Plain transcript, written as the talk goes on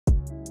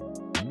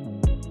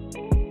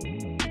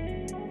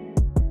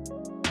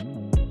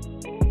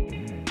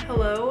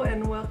Hello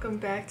and welcome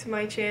back to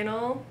my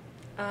channel.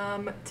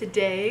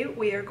 Today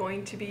we are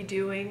going to be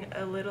doing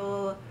a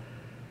little,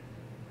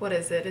 what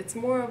is it? It's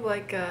more of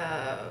like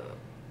a,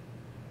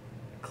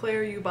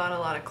 Claire, you bought a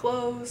lot of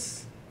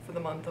clothes for the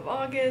month of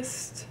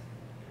August.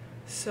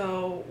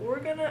 So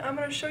I'm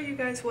gonna show you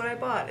guys what I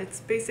bought. It's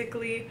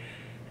basically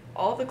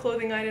all the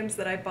clothing items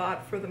that I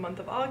bought for the month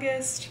of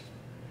August.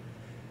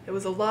 It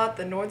was a lot.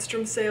 The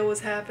Nordstrom sale was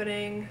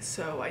happening,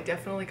 so I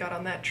definitely got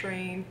on that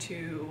train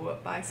to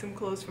buy some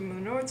clothes from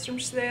the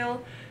Nordstrom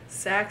sale.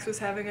 Saks was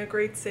having a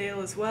great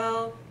sale as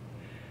well.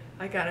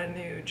 I got a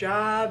new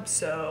job,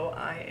 so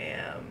I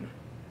am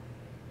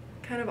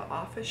kind of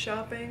office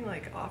shopping,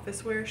 like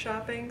office wear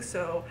shopping.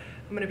 So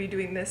I'm going to be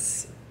doing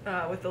this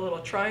with a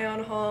little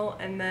try-on haul,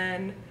 and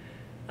then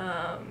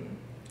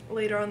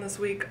later on this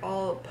week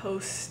I'll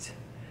post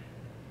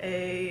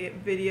a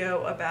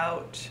video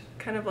about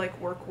kind of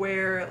like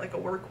workwear, like a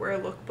workwear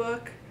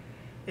lookbook.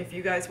 If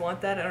you guys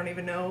want that, I don't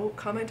even know,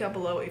 comment down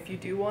below if you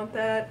do want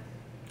that.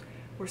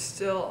 We're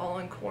still all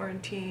in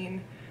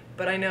quarantine,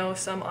 but I know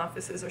some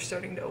offices are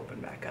starting to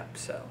open back up,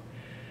 so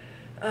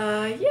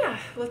yeah,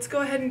 let's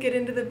go ahead and get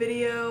into the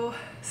video.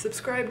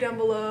 Subscribe down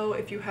below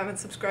if you haven't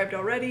subscribed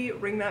already.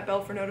 Ring that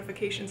bell for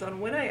notifications on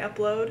when I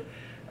upload.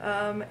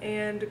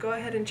 And go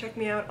ahead and check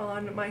me out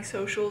on my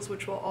socials,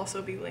 which will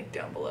also be linked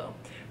down below.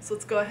 So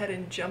let's go ahead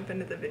and jump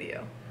into the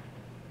video.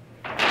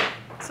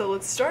 So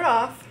let's start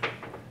off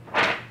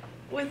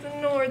with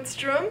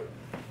Nordstrom.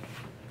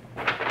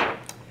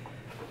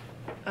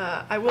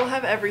 I will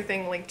have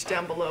everything linked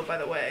down below, by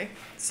the way.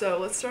 So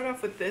let's start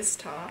off with this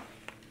top.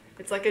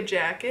 It's like a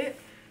jacket,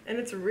 and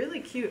it's really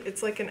cute.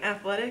 It's like an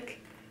athletic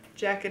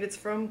jacket. It's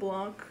from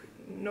Blanc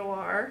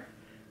Noir,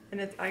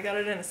 and I got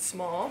it in a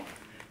small.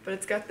 But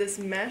it's got this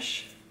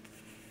mesh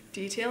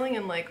detailing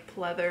and like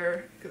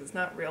pleather, because it's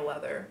not real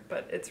leather,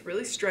 but it's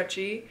really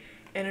stretchy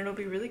and it'll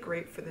be really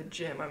great for the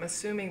gym. I'm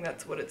assuming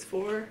that's what it's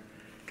for,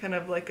 kind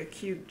of like a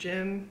cute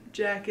gym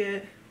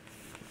jacket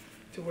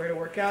to wear to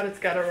work out. It's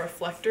got a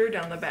reflector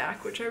down the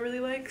back, which I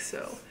really like,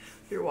 so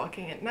if you're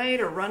walking at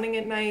night or running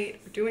at night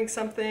or doing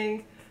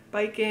something,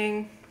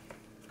 biking,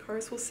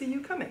 cars will see you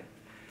coming.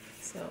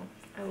 So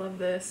I love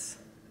this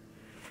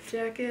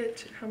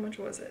jacket. How much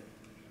was it?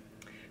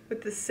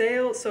 With the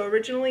sale, so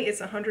originally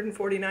it's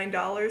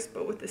 $149,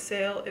 but with the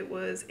sale it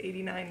was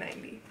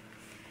 $89.90,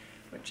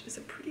 which is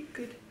a pretty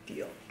good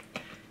deal.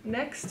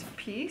 Next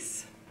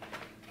piece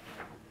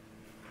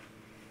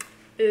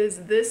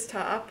is this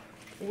top,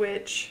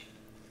 which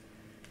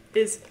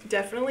is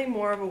definitely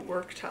more of a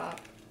work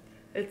top.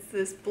 It's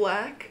this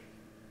black,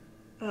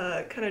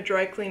 kind of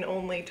dry clean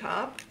only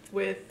top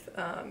with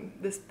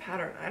this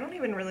pattern. I don't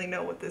even really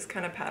know what this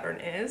kind of pattern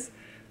is,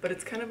 but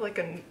it's kind of like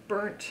a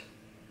burnt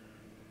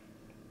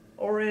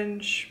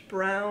orange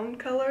brown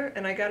color,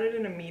 and I got it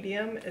in a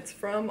medium. It's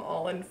from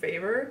All in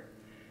Favor.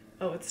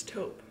 Oh, it's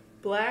taupe.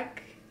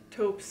 Black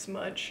taupe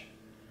smudge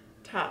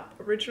top.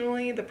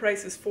 Originally the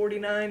price is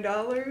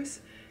 $49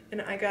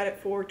 and I got it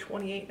for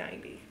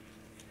 $28.90.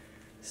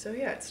 So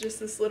yeah, it's just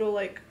this little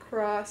like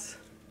cross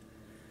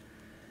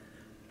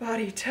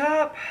body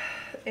top,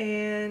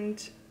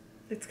 and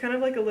it's kind of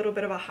like a little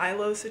bit of a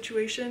high-low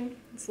situation.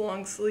 It's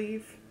long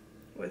sleeve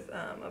with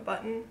a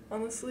button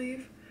on the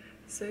sleeve.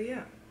 So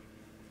yeah,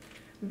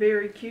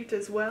 very cute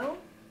as well.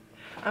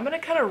 I'm gonna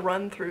kind of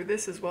run through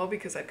this as well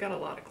because I've got a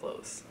lot of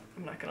clothes.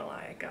 I'm not gonna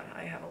lie,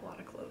 I have a lot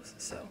of clothes.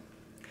 So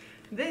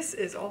this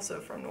is also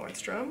from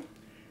Nordstrom.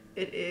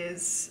 It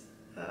is,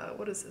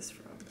 what is this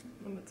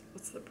from?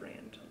 What's the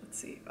brand? Let's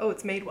see. Oh,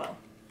 it's Madewell.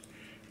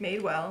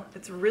 Madewell.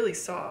 It's really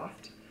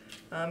soft.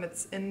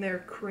 It's in their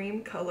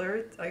cream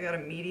color. I got a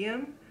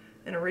medium,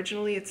 and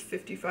originally it's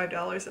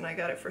 $55 and I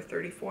got it for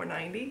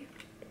 $34.90.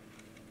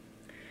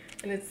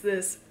 And it's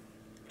this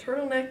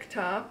turtleneck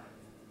top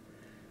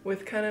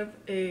with kind of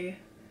a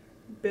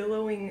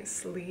billowing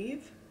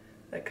sleeve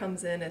that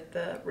comes in at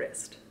the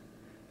wrist.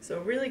 So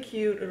really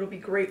cute. It'll be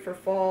great for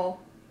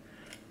fall.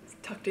 It's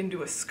tucked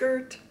into a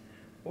skirt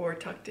or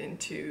tucked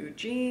into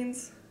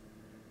jeans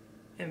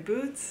and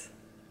boots.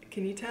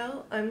 Can you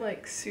tell? I'm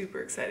like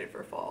super excited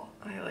for fall.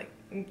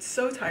 I'm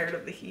so tired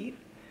of the heat.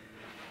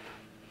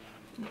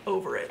 I'm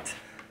over it.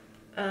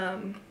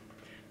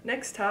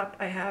 Next top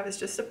I have is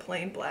just a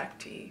plain black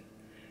tee.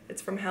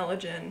 It's from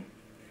Halogen.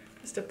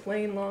 Just a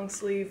plain long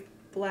sleeve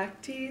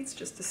black tee. It's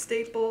just a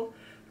staple.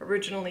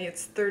 Originally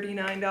it's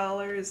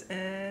 $39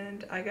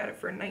 and I got it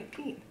for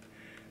 $19.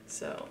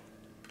 So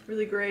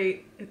really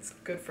great. It's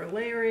good for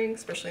layering,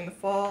 especially in the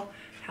fall.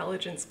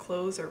 Halogen's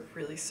clothes are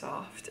really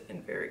soft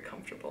and very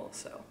comfortable,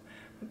 so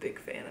I'm a big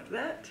fan of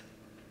that.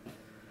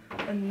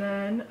 And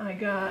then I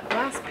got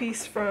last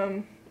piece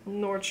from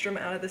Nordstrom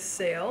out of the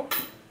sale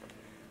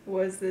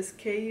was this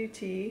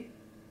KUT.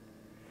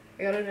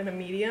 I got it in a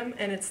medium,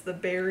 and it's the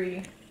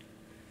berry.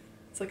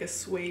 It's like a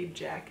suede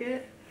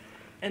jacket,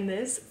 and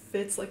this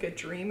fits like a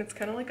dream. It's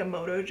kind of like a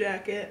moto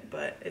jacket,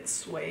 but it's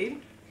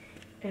suede,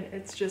 and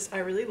it's just, I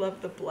really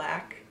love the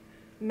black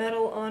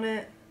metal on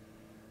it.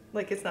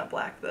 Like, it's not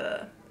black,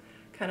 the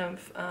kind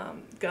of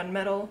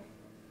gunmetal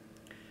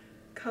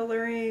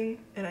coloring,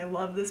 and I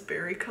love this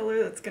berry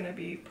color. That's gonna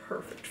be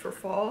perfect for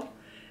fall.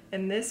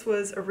 And this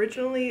was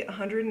originally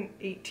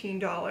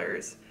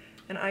 $118,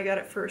 and I got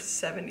it for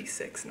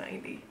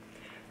 $76.90.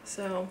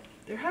 So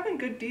they're having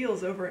good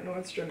deals over at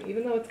Nordstrom.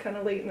 Even though it's kind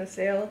of late in the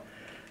sale,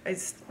 I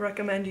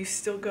recommend you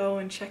still go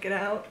and check it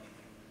out.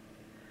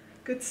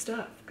 Good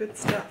stuff, good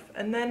stuff.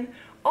 And then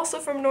also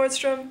from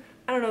Nordstrom,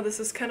 I don't know, this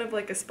is kind of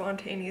like a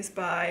spontaneous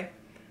buy.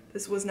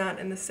 This was not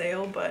in the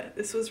sale, but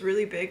this was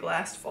really big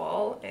last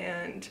fall,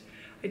 and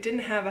I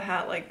didn't have a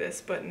hat like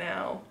this, but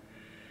now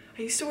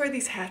I used to wear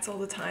these hats all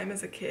the time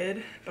as a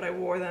kid, but I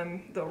wore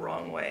them the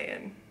wrong way,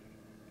 and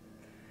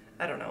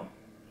I don't know,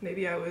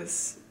 maybe I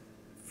was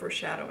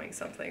foreshadowing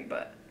something,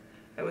 but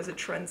I was a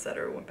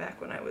trendsetter back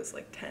when I was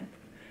like 10.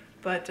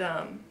 But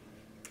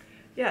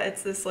yeah,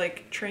 it's this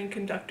like train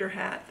conductor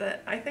hat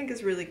that I think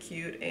is really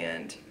cute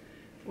and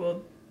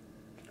will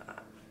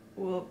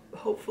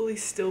hopefully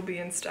still be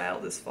in style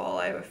this fall.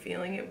 I have a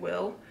feeling it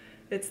will.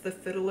 It's the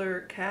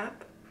fiddler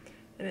cap,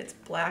 and it's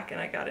black, and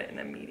I got it in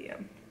a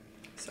medium.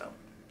 So,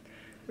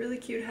 really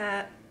cute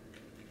hat.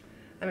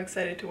 I'm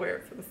excited to wear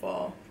it for the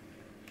fall.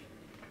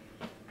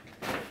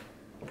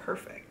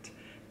 Perfect.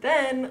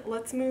 Then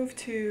let's move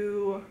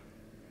to,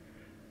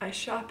 I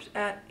shopped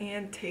at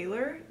Ann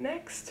Taylor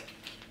next.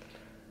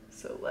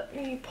 So let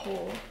me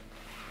pull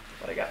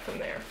what I got from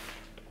there.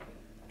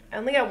 I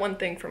only got one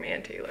thing from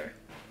Ann Taylor,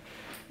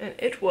 and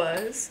it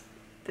was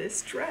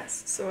this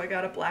dress. So I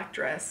got a black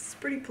dress. It's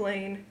pretty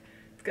plain.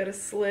 It's got a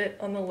slit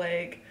on the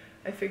leg.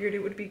 I figured it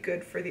would be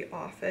good for the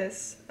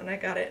office, and I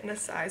got it in a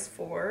size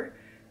 4,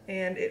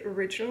 and it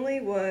originally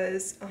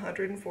was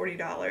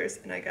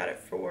 $140, and I got it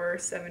for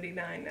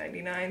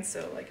 $79.99,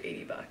 so like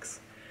 80 bucks.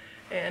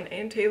 And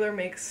Ann Taylor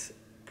makes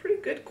pretty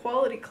good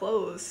quality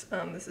clothes.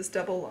 This is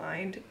double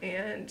lined,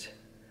 and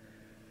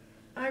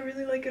I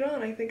really like it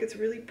on. I think it's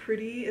really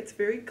pretty, it's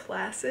very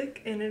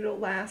classic, and it'll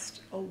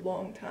last a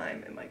long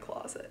time in my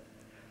closet.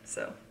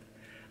 So,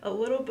 a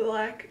little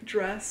black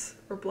dress,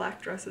 or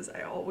black dresses,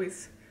 I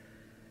always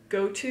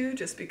go to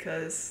just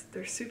because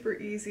they're super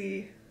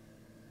easy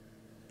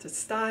to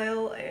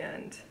style,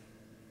 and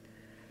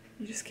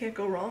you just can't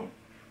go wrong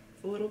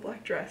with a little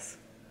black dress.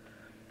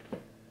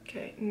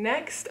 Okay,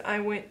 next I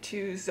went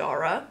to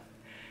Zara,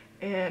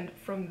 and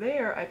from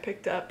there I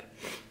picked up,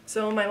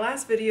 so in my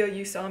last video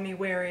you saw me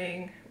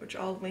wearing, which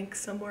I'll link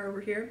somewhere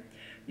over here,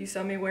 you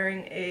saw me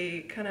wearing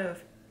a kind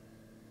of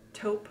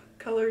taupe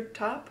colored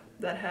top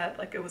that had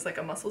like, it was like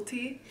a muscle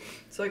tee.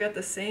 So I got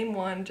the same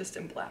one just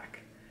in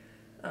black,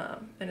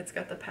 and it's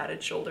got the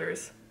padded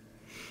shoulders.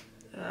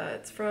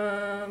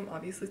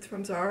 Obviously it's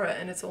from Zara,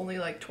 and it's only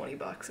like 20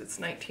 bucks. It's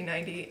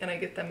 $19.90, and I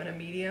get them in a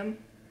medium.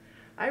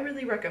 I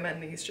really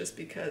recommend these just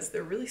because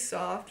they're really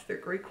soft, they're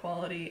great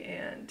quality,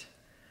 and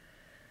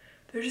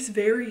they're just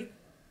very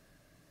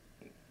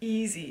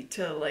easy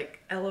to like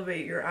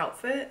elevate your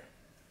outfit.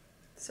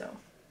 So,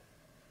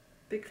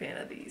 big fan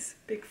of these,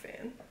 big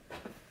fan.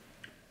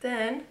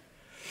 Then,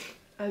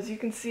 as you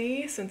can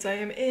see, since I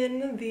am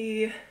in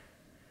the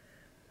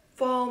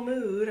fall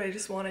mood, I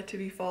just want it to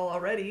be fall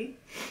already.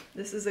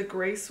 This is a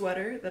gray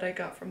sweater that I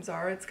got from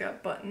Zara. It's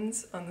got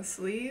buttons on the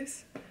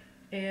sleeves,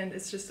 and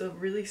it's just a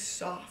really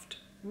soft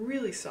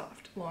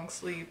long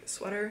sleeve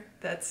sweater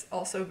that's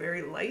also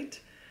very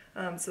light.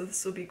 So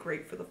this will be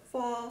great for the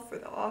fall, for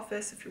the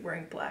office. If you're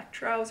wearing black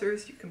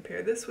trousers, you can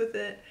pair this with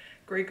it.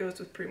 Gray goes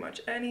with pretty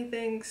much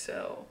anything,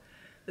 so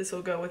this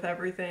will go with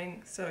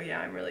everything. So yeah,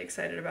 I'm really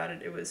excited about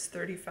it. It was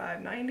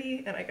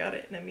 $35.90, and I got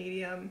it in a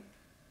medium.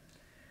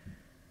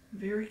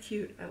 Very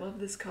cute. I love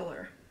this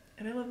color,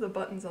 and I love the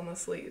buttons on the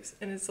sleeves,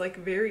 and it's like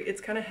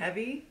it's kind of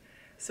heavy,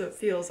 so it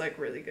feels like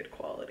really good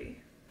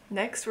quality.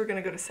 Next, we're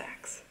gonna go to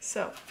Saks.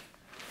 So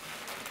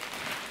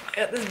I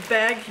got this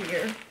bag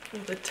here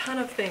with a ton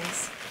of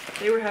things.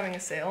 They were having a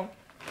sale,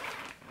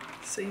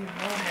 so you know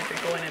I had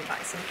to go in and buy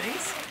some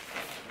things.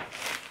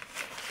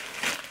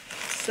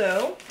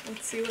 So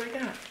let's see what I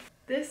got.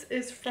 This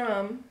is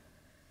from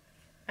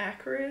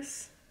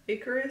Icarus.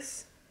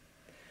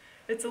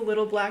 It's a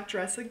little black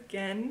dress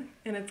again,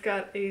 and it's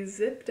got a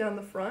zip down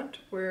the front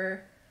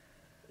where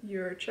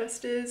your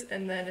chest is,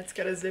 and then it's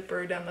got a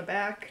zipper down the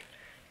back.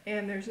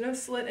 And there's no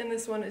slit in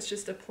this one. It's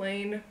just a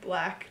plain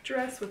black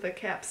dress with a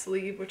cap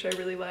sleeve, which I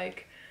really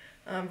like,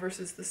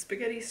 versus the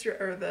spaghetti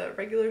strap or the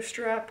regular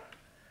strap.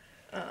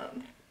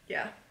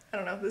 Yeah, I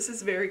don't know. This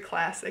is very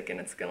classic, and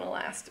it's gonna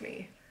last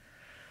me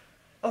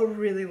a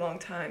really long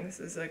time. This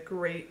is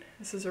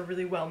a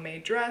really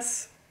well-made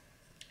dress,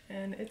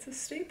 and it's a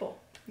staple.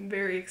 I'm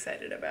very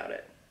excited about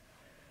it.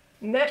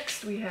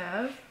 Next we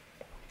have,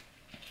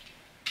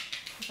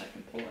 if I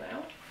can pull it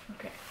out,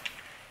 okay.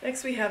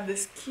 Next we have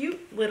this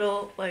cute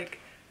little, like,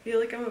 I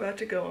feel like I'm about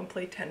to go and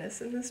play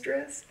tennis in this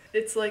dress.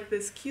 It's like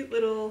this cute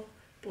little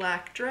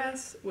black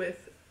dress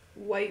with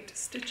white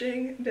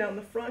stitching down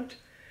the front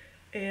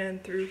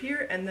and through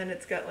here, and then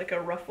it's got like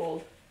a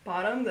ruffled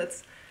bottom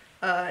that's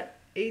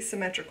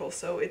asymmetrical,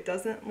 so it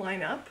doesn't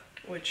line up,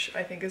 which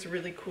I think is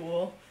really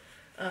cool.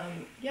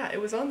 Yeah,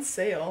 it was on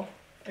sale.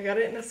 I got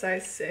it in a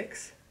size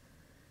 6,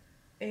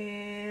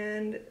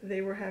 and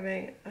they were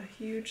having a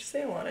huge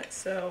sale on it.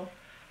 So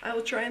I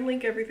will try and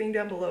link everything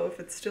down below if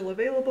it's still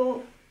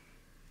available.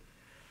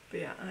 But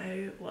yeah,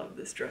 I love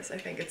this dress. I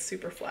think it's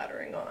super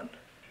flattering on.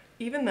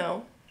 Even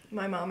though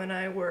my mom and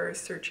I were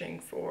searching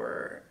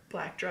for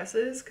black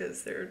dresses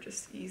because they're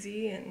just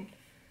easy and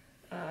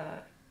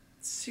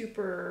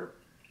super,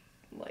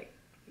 like,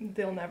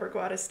 they'll never go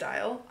out of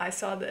style. I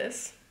saw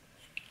this,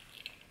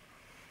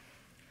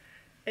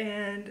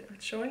 and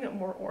it's showing up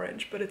more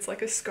orange, but it's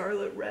like a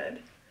scarlet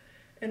red.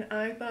 And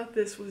I thought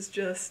this was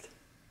just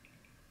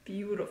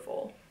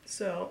beautiful.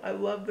 So I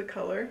love the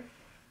color.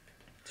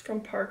 It's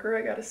from Parker.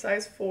 I got a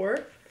size 4,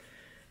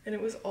 and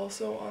it was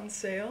also on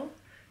sale.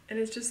 And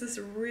it's just this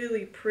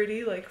really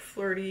pretty, like,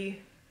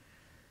 flirty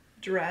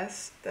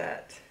dress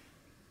that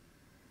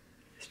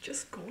is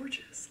just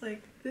gorgeous.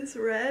 Like, this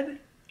red,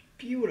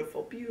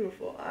 beautiful,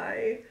 beautiful.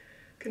 I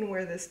can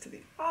wear this to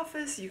the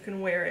office. You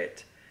can wear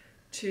it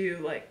to,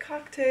 like,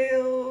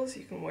 cocktails.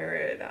 You can wear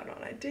it out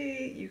on a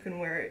date. You can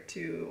wear it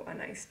to a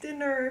nice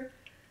dinner,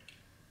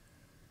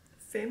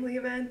 family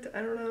event,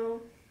 I don't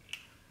know.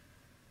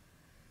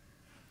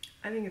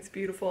 I think it's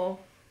beautiful.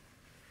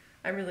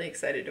 I'm really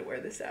excited to wear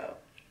this out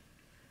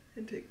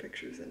and take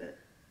pictures in it.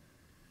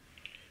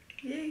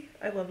 Yay,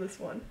 I love this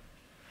one.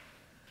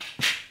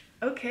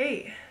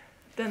 Okay,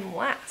 then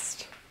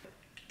last,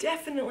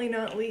 definitely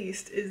not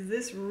least, is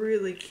this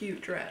really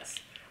cute dress.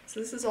 So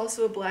this is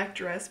also a black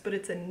dress, but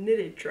it's a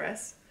knitted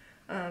dress.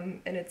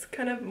 And it's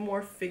kind of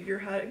more figure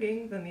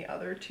hugging than the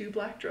other 2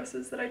 black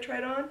dresses that I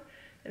tried on.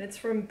 And it's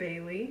from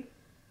Bailey.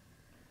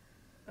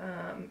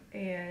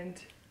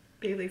 And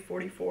Bailey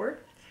 44.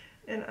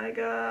 And I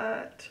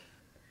got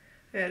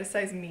a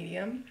size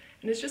medium.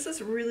 And it's just this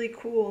really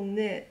cool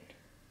knit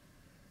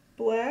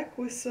black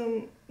with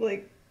some,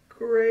 like,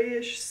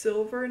 grayish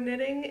silver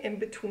knitting in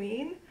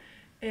between.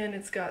 And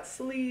it's got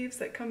sleeves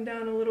that come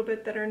down a little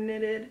bit that are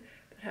knitted,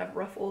 that have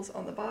ruffles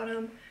on the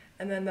bottom.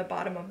 And then the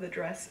bottom of the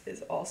dress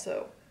is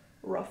also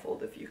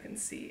ruffled, if you can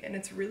see. And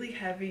it's really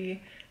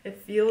heavy. It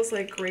feels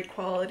like great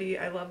quality.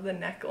 I love the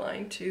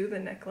neckline too. The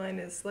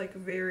neckline is like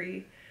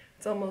very,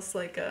 it's almost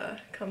like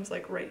comes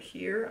like right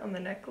here on the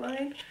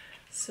neckline.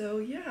 So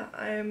yeah,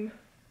 I'm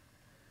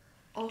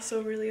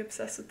also really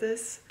obsessed with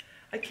this.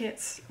 I can't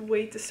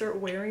wait to start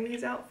wearing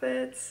these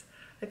outfits.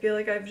 I feel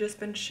like I've just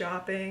been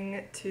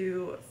shopping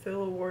to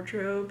fill a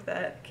wardrobe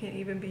that can't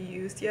even be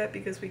used yet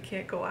because we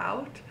can't go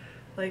out,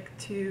 like,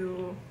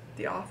 to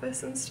the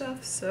office and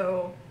stuff.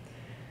 So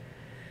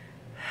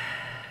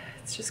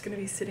it's just gonna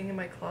be sitting in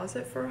my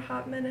closet for a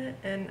hot minute.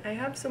 And I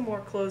have some more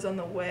clothes on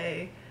the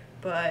way,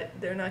 but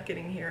they're not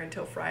getting here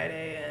until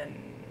Friday,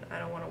 and I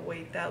don't want to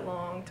wait that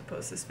long to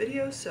post this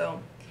video.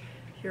 So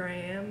here I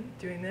am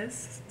doing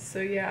this. So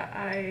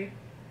yeah,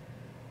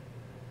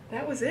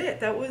 that was it.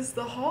 That was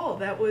the haul.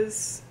 That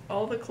was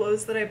all the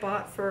clothes that I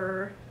bought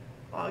for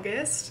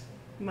August,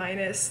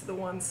 minus the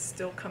ones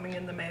still coming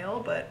in the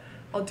mail, but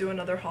I'll do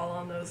another haul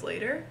on those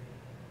later.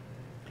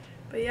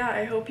 But yeah,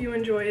 I hope you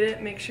enjoyed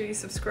it. Make sure you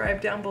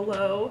subscribe down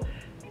below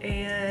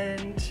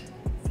and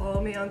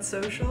follow me on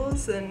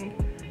socials and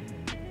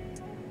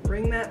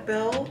ring that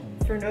bell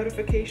for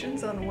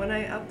notifications on when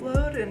I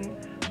upload, and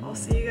I'll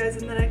see you guys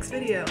in the next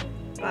video.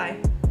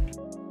 Bye.